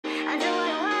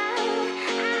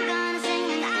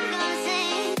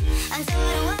Hi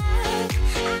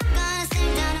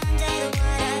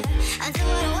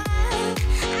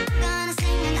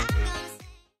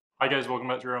guys, welcome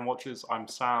back to Rerun Watches. I'm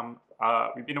Sam.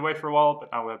 We've been away for a while, but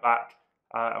now we're back,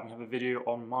 and we have a video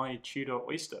on my Tudor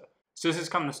Oyster. So this is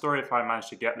kind of the story of how I managed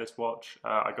to get this watch.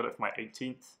 I got it for my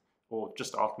 18th, or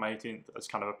just after my 18th, as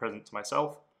kind of a present to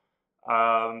myself.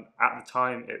 At the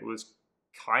time, it was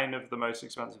kind of the most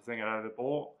expensive thing I'd ever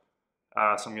bought.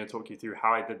 So I'm going to talk you through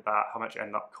how I did that, how much it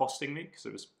ended up costing me, because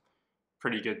it was a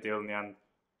pretty good deal in the end.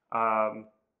 And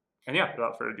yeah,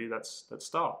 without further ado, let's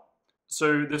start.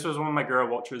 So this was one of my girl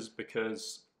watches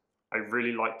because I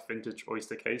really liked vintage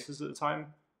Oyster cases at the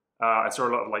time. I saw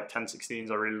a lot of like 1016s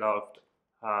I really loved,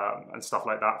 and stuff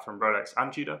like that from Rolex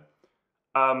and Tudor.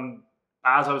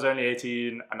 As I was only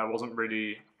 18 and I wasn't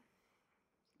really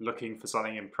looking for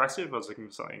something impressive, I was looking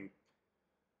for something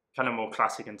kind of more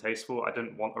classic and tasteful. I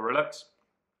didn't want a Rolex.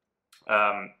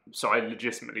 So I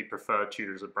legitimately preferred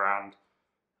Tudor as a brand,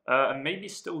 and maybe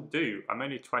still do. I'm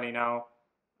only 20 now.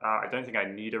 I don't think I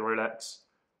need a Rolex.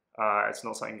 It's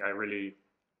not something I really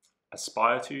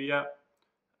aspire to yet.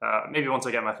 Maybe once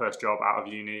I get my first job out of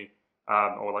uni,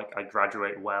 or like I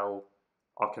graduate well,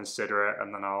 I'll consider it,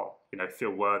 and then I'll,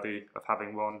 feel worthy of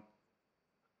having one.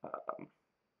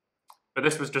 But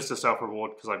this was just a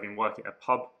self-reward because I've been working at a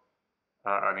pub,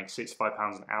 earning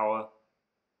 £65 an hour.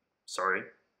 Sorry,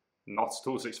 not at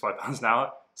all £65 an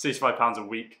hour. £65 a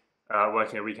week,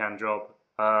 working a weekend job.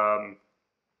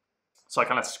 So I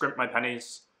kind of scrimped my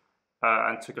pennies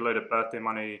and took a load of birthday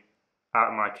money out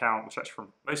of my account, which actually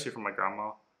mostly from my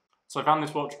grandma. So I found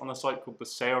this watch on a site called the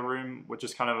Sale Room, which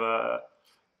is kind of a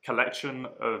collection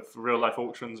of real life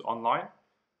auctions online.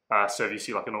 So if you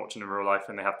see like an auction in real life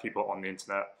and they have people on the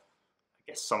internet, I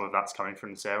guess some of that's coming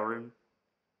from the Sale Room.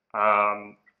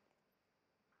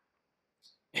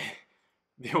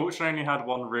 The auction only had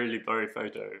one really blurry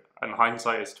photo, and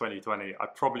hindsight is 2020. I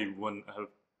probably wouldn't have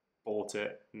bought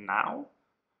it now.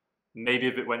 Maybe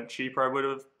if it went cheaper I would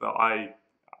have, but I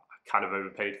kind of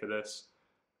overpaid for this,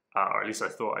 or at least I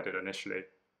thought I did initially,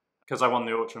 because I won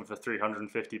the auction for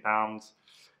 £350,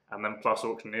 and then plus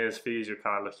auctioneer's fees you're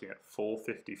kind of looking at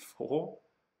 £454.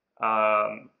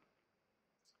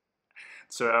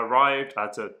 So it arrived, I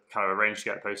had to kind of arrange to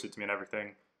get it posted to me and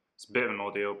everything. It's a bit of an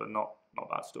ordeal, but not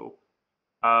bad at all.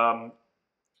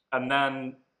 And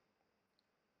then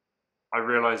I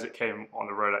realized it came on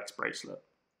a Rolex bracelet.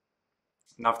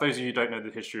 Now, for those of you who don't know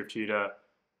the history of Tudor,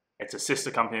 it's a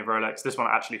sister company of Rolex. This one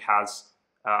actually has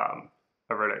a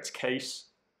Rolex case,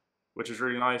 which is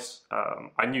really nice.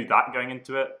 I knew that going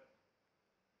into it,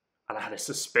 and I had a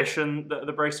suspicion that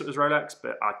the bracelet was Rolex,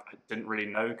 but I didn't really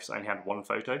know because I only had one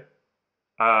photo.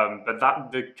 But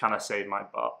that did kind of save my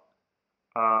butt.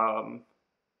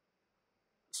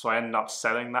 So I ended up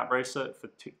selling that bracelet for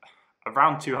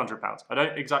around £200. I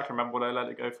don't exactly remember what I let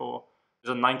it go for. It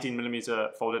was a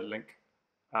 19mm folded link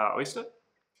Oyster,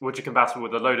 which are compatible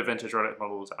with a load of vintage Rolex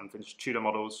models and vintage Tudor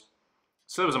models.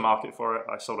 So there was a market for it.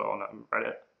 I sold it on Reddit.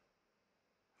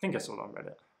 I think I sold it on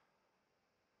Reddit.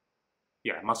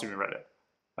 Yeah, it must have been Reddit.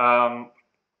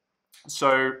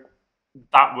 So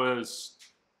that was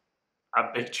a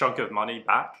big chunk of money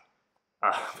back,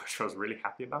 which I was really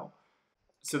happy about.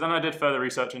 So then I did further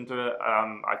research into it.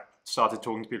 I started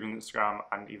talking to people on Instagram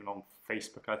and even on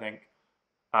Facebook, I think.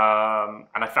 And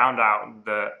I found out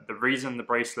that the reason the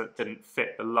bracelet didn't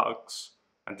fit the lugs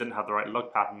and didn't have the right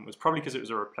lug pattern was probably because it was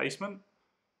a replacement.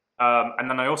 And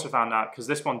then I also found out, because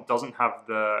this one doesn't have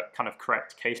the kind of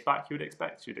correct case back you would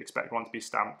expect. You'd expect one to be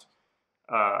stamped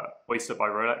Oyster by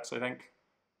Rolex, I think.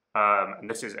 And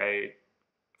this is a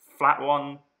flat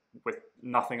one with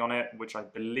nothing on it, which I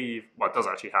believe, well, it does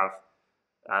actually have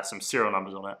some serial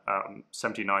numbers on it,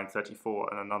 7934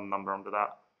 and another number under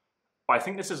that. But I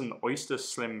think this is an Oyster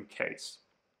Slim case.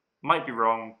 Might be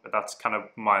wrong, but that's kind of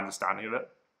my understanding of it.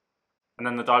 And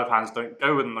then the dial of hands don't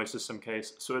go with an Oyster Slim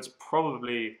case, so it's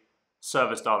probably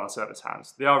service dial and service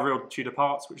hands. They are real Tudor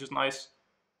parts, which is nice,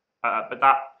 but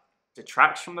that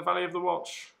detracts from the value of the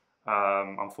watch,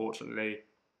 unfortunately.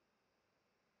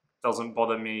 Doesn't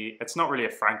bother me. It's not really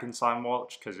a Frankenstein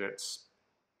watch because it's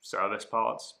service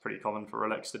parts, pretty common for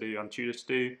Rolex to do and Tudor to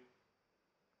do.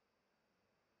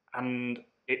 And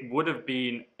it would have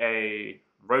been a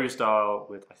rose dial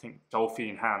with, I think,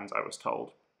 dolphin hands, I was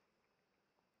told.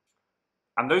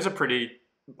 And those are pretty,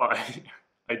 but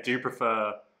I do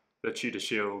prefer the Tudor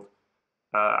Shield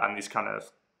and these kind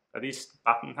of, are these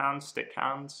baton hands, stick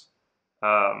hands?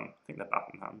 I think they're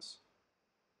baton hands.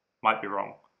 Might be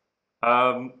wrong.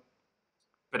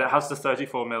 But it has the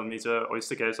 34mm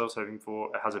Oyster case I was hoping for.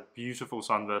 It has a beautiful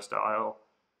sunburst dial.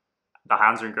 The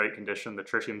hands are in great condition. The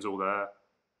tritium's all there.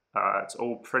 It's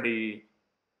all pretty,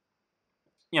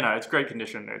 it's great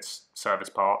condition. It's service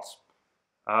parts.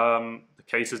 The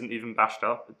case isn't even bashed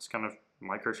up. It's kind of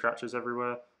micro scratches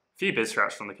everywhere. A few big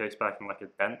scratches from the case back and like a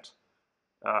dent.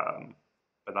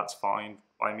 But that's fine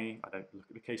by me. I don't look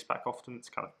at the case back often. It's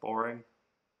kind of boring.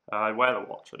 I wear the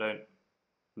watch. I don't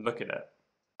look at it.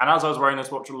 And as I was wearing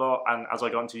this watch a lot, and as I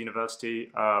got into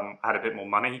university, I had a bit more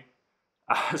money.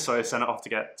 So I sent it off to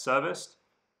get serviced.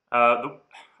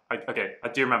 Okay, I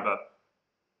do remember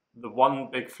the one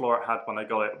big flaw it had when I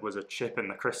got it was a chip in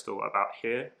the crystal about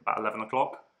here, about 11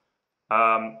 o'clock.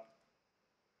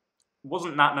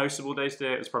 Wasn't that noticeable day to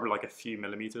day, it was probably like a few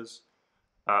millimeters.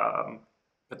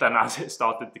 But then as it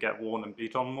started to get worn and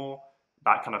beat on more,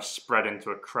 that kind of spread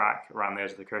into a crack around the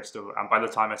edge of the crystal. And by the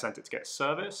time I sent it to get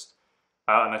serviced,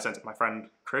 and I sent it to my friend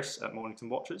Chris at Mornington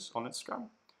Watches on Instagram,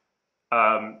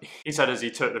 he said as he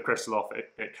took the crystal off,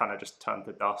 it kind of just turned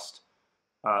to dust.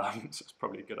 So it's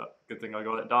probably a good thing I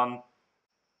got it done,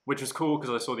 which was cool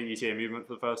because I saw the ETA movement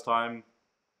for the first time.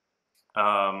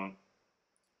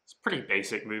 It's pretty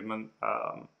basic movement.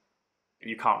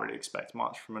 You can't really expect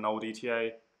much from an old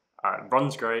ETA. It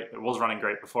runs great. It was running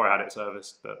great before I had it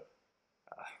serviced, but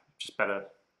just better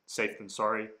safe than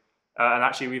sorry. And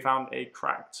actually we found a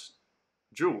cracked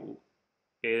jewel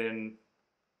in,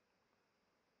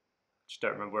 I just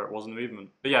don't remember where it was in the movement.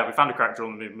 But yeah, we found a cracked jewel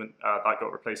in the movement that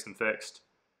got replaced and fixed.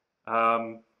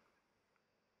 And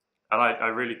I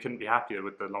really couldn't be happier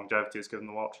with the longevity it's given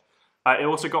the watch. It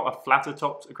also got a flatter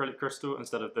topped acrylic crystal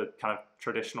instead of the kind of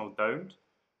traditional domed.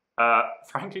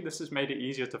 Frankly, this has made it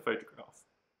easier to photograph.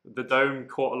 The dome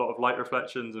caught a lot of light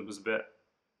reflections and was a bit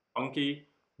funky.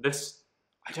 This,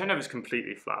 I don't know if it's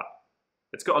completely flat.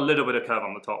 It's got a little bit of curve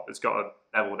on the top. It's got a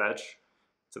beveled edge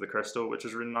to the crystal, which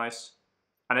is really nice.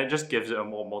 And it just gives it a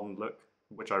more modern look,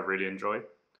 which I really enjoy.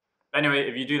 Anyway,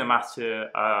 if you do the maths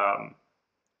here,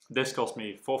 this cost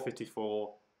me $454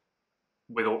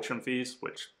 with auction fees,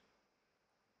 which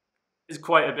is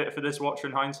quite a bit for this watch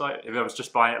in hindsight. If I was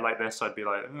just buying it like this, I'd be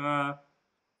like,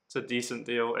 it's a decent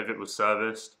deal if it was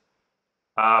serviced.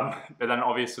 But then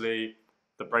obviously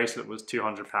the bracelet was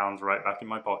 £200 right back in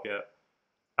my pocket.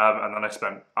 And then I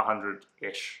spent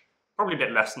 100-ish, probably a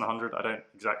bit less than 100, I don't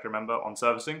exactly remember, on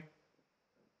servicing.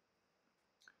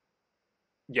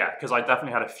 Yeah, because I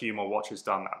definitely had a few more watches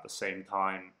done at the same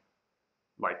time,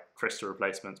 like crystal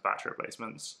replacements, battery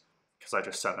replacements, because I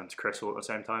just sent them to Crystal at the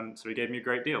same time, so he gave me a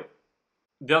great deal.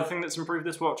 The other thing that's improved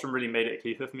this watch and really made it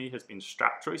keeper for me has been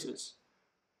strap choices.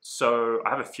 So I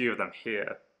have a few of them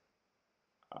here.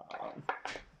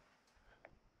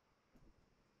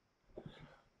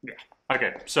 Yeah,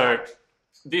 okay, so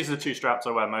these are the two straps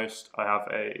I wear most. I have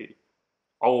a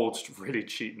old, really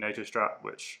cheap NATO strap,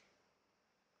 which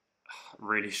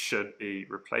really should be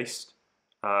replaced.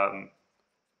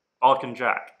 Ark and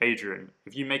Jack, Adrian,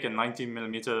 if you make a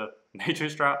 19mm NATO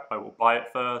strap, I will buy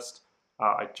it first.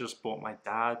 I just bought my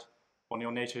dad one of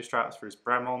your NATO straps for his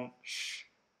Bremont. Shh.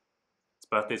 His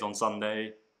birthday's on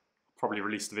Sunday. Probably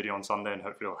release the video on Sunday and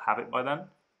hopefully he'll have it by then.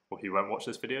 Or he won't watch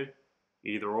this video.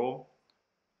 Either or.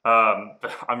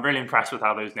 But I'm really impressed with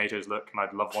how those NATOs look and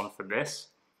I'd love one for this.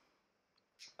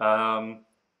 Other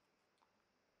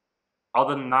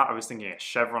than that, I was thinking a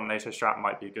chevron NATO strap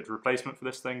might be a good replacement for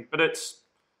this thing, but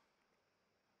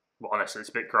well, honestly, it's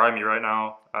a bit grimy right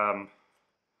now.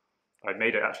 I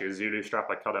made it actually a Zulu strap,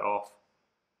 I cut it off.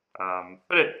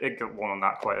 But it got worn on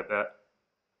that quite a bit.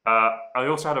 I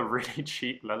also had a really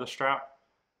cheap leather strap,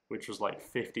 which was like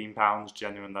 £15,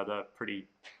 genuine leather, pretty,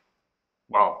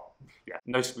 well, yeah,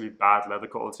 noticeably bad leather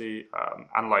quality.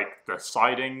 And like the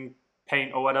siding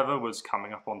paint or whatever was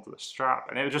coming up onto the strap,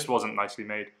 and it just wasn't nicely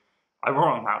made. I wore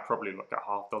on that probably like a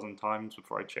half dozen times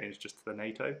before I changed just to the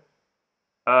NATO.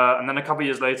 And then a couple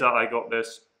years later, I got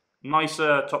this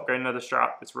nicer top grain leather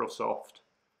strap. It's real soft.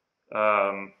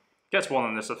 Gets worn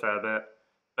on this a fair bit,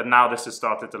 but now this has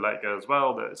started to let go as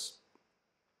well.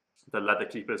 The leather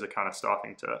keepers are kind of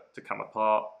starting to come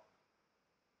apart.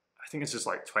 I think it's just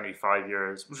like 25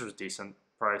 euros, which was a decent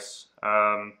price.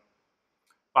 I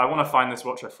want to find this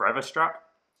watch a forever strap.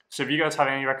 So if you guys have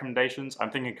any recommendations,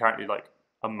 I'm thinking currently like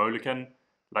a Molican,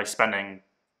 like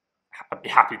I'd be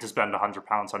happy to spend £100,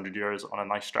 €100 on a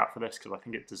nice strap for this because I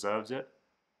think it deserves it.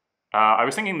 I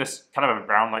was thinking this kind of a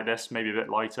brown like this, maybe a bit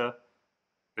lighter.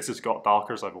 This has got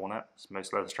darker as I've worn it, as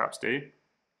most leather straps do.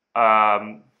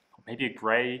 Maybe a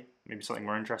grey, maybe something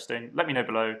more interesting. Let me know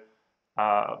below.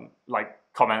 Like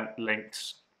comment,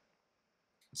 links,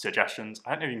 suggestions.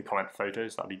 I don't know if you can comment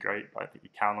photos, that'd be great, but I think you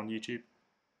can on YouTube.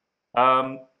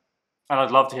 And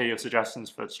I'd love to hear your suggestions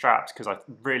for straps because I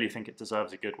really think it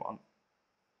deserves a good one.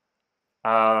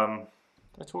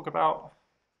 Did I talk about?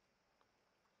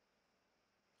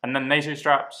 And then NATO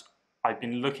straps, I've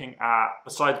been looking at,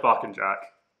 besides Bark and Jack,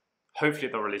 hopefully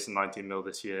they'll release a 19mm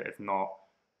this year. If not,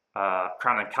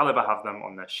 Crown and Caliber have them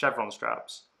on their chevron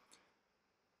straps,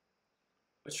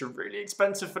 which are really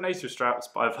expensive for NATO straps,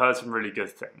 but I've heard some really good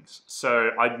things.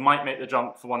 So I might make the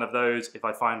jump for one of those if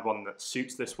I find one that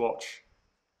suits this watch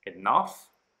enough.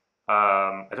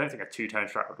 I don't think a two-tone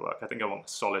strap would work. I think I want a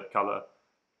solid color,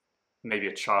 maybe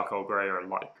a charcoal gray or a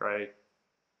light gray,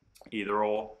 either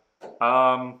or.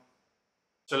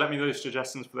 So let me know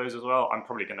suggestions for those as well. I'm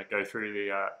probably going to go through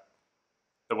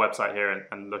the website here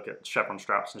and look at chevron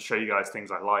straps and show you guys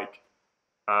things I like.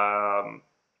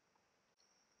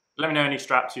 Let me know any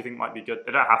straps you think might be good.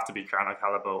 They don't have to be Crown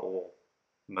Caliber or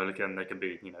Mulligan. They can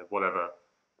be, you know, whatever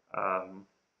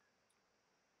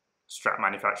strap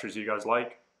manufacturers you guys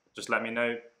like. Just let me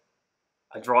know.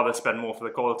 I'd rather spend more for the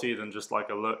quality than just like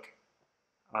a look.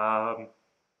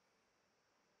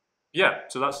 Yeah,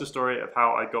 so that's the story of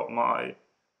how I got my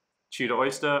Tudor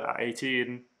Oyster at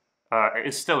 18. It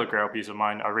is still a grail piece of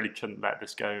mine. I really couldn't let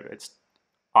this go. It's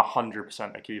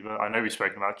 100% a keeper. I know we've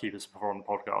spoken about keepers before on the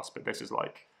podcast, but this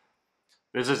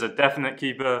is a definite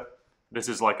keeper. This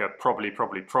is like a probably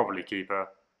keeper.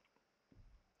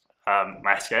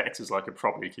 My SKX is like a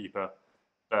probably keeper.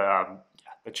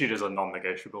 The Tudors are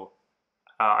non-negotiable.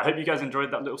 I hope you guys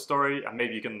enjoyed that little story, and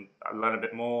maybe you can learn a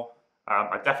bit more.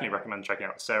 I definitely recommend checking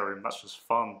out the Rerun. That's just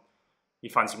fun. You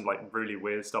find some like really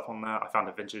weird stuff on there. I found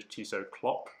a vintage Tissot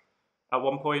clock at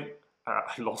one point. I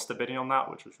lost a bidding on that,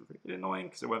 which was really annoying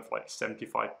because it went for like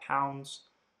 £75.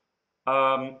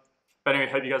 But anyway,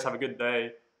 hope you guys have a good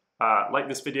day. Like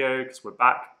this video because we're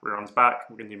back. Rerun's back.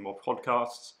 We're going to do more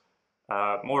podcasts,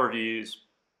 more reviews,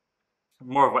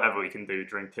 more of whatever we can do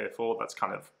during Tier 4. That's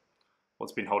kind of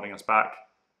what's been holding us back,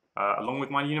 along with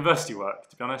my university work,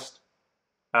 to be honest.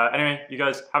 Anyway, you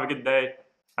guys have a good day,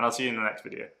 and I'll see you in the next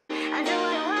video.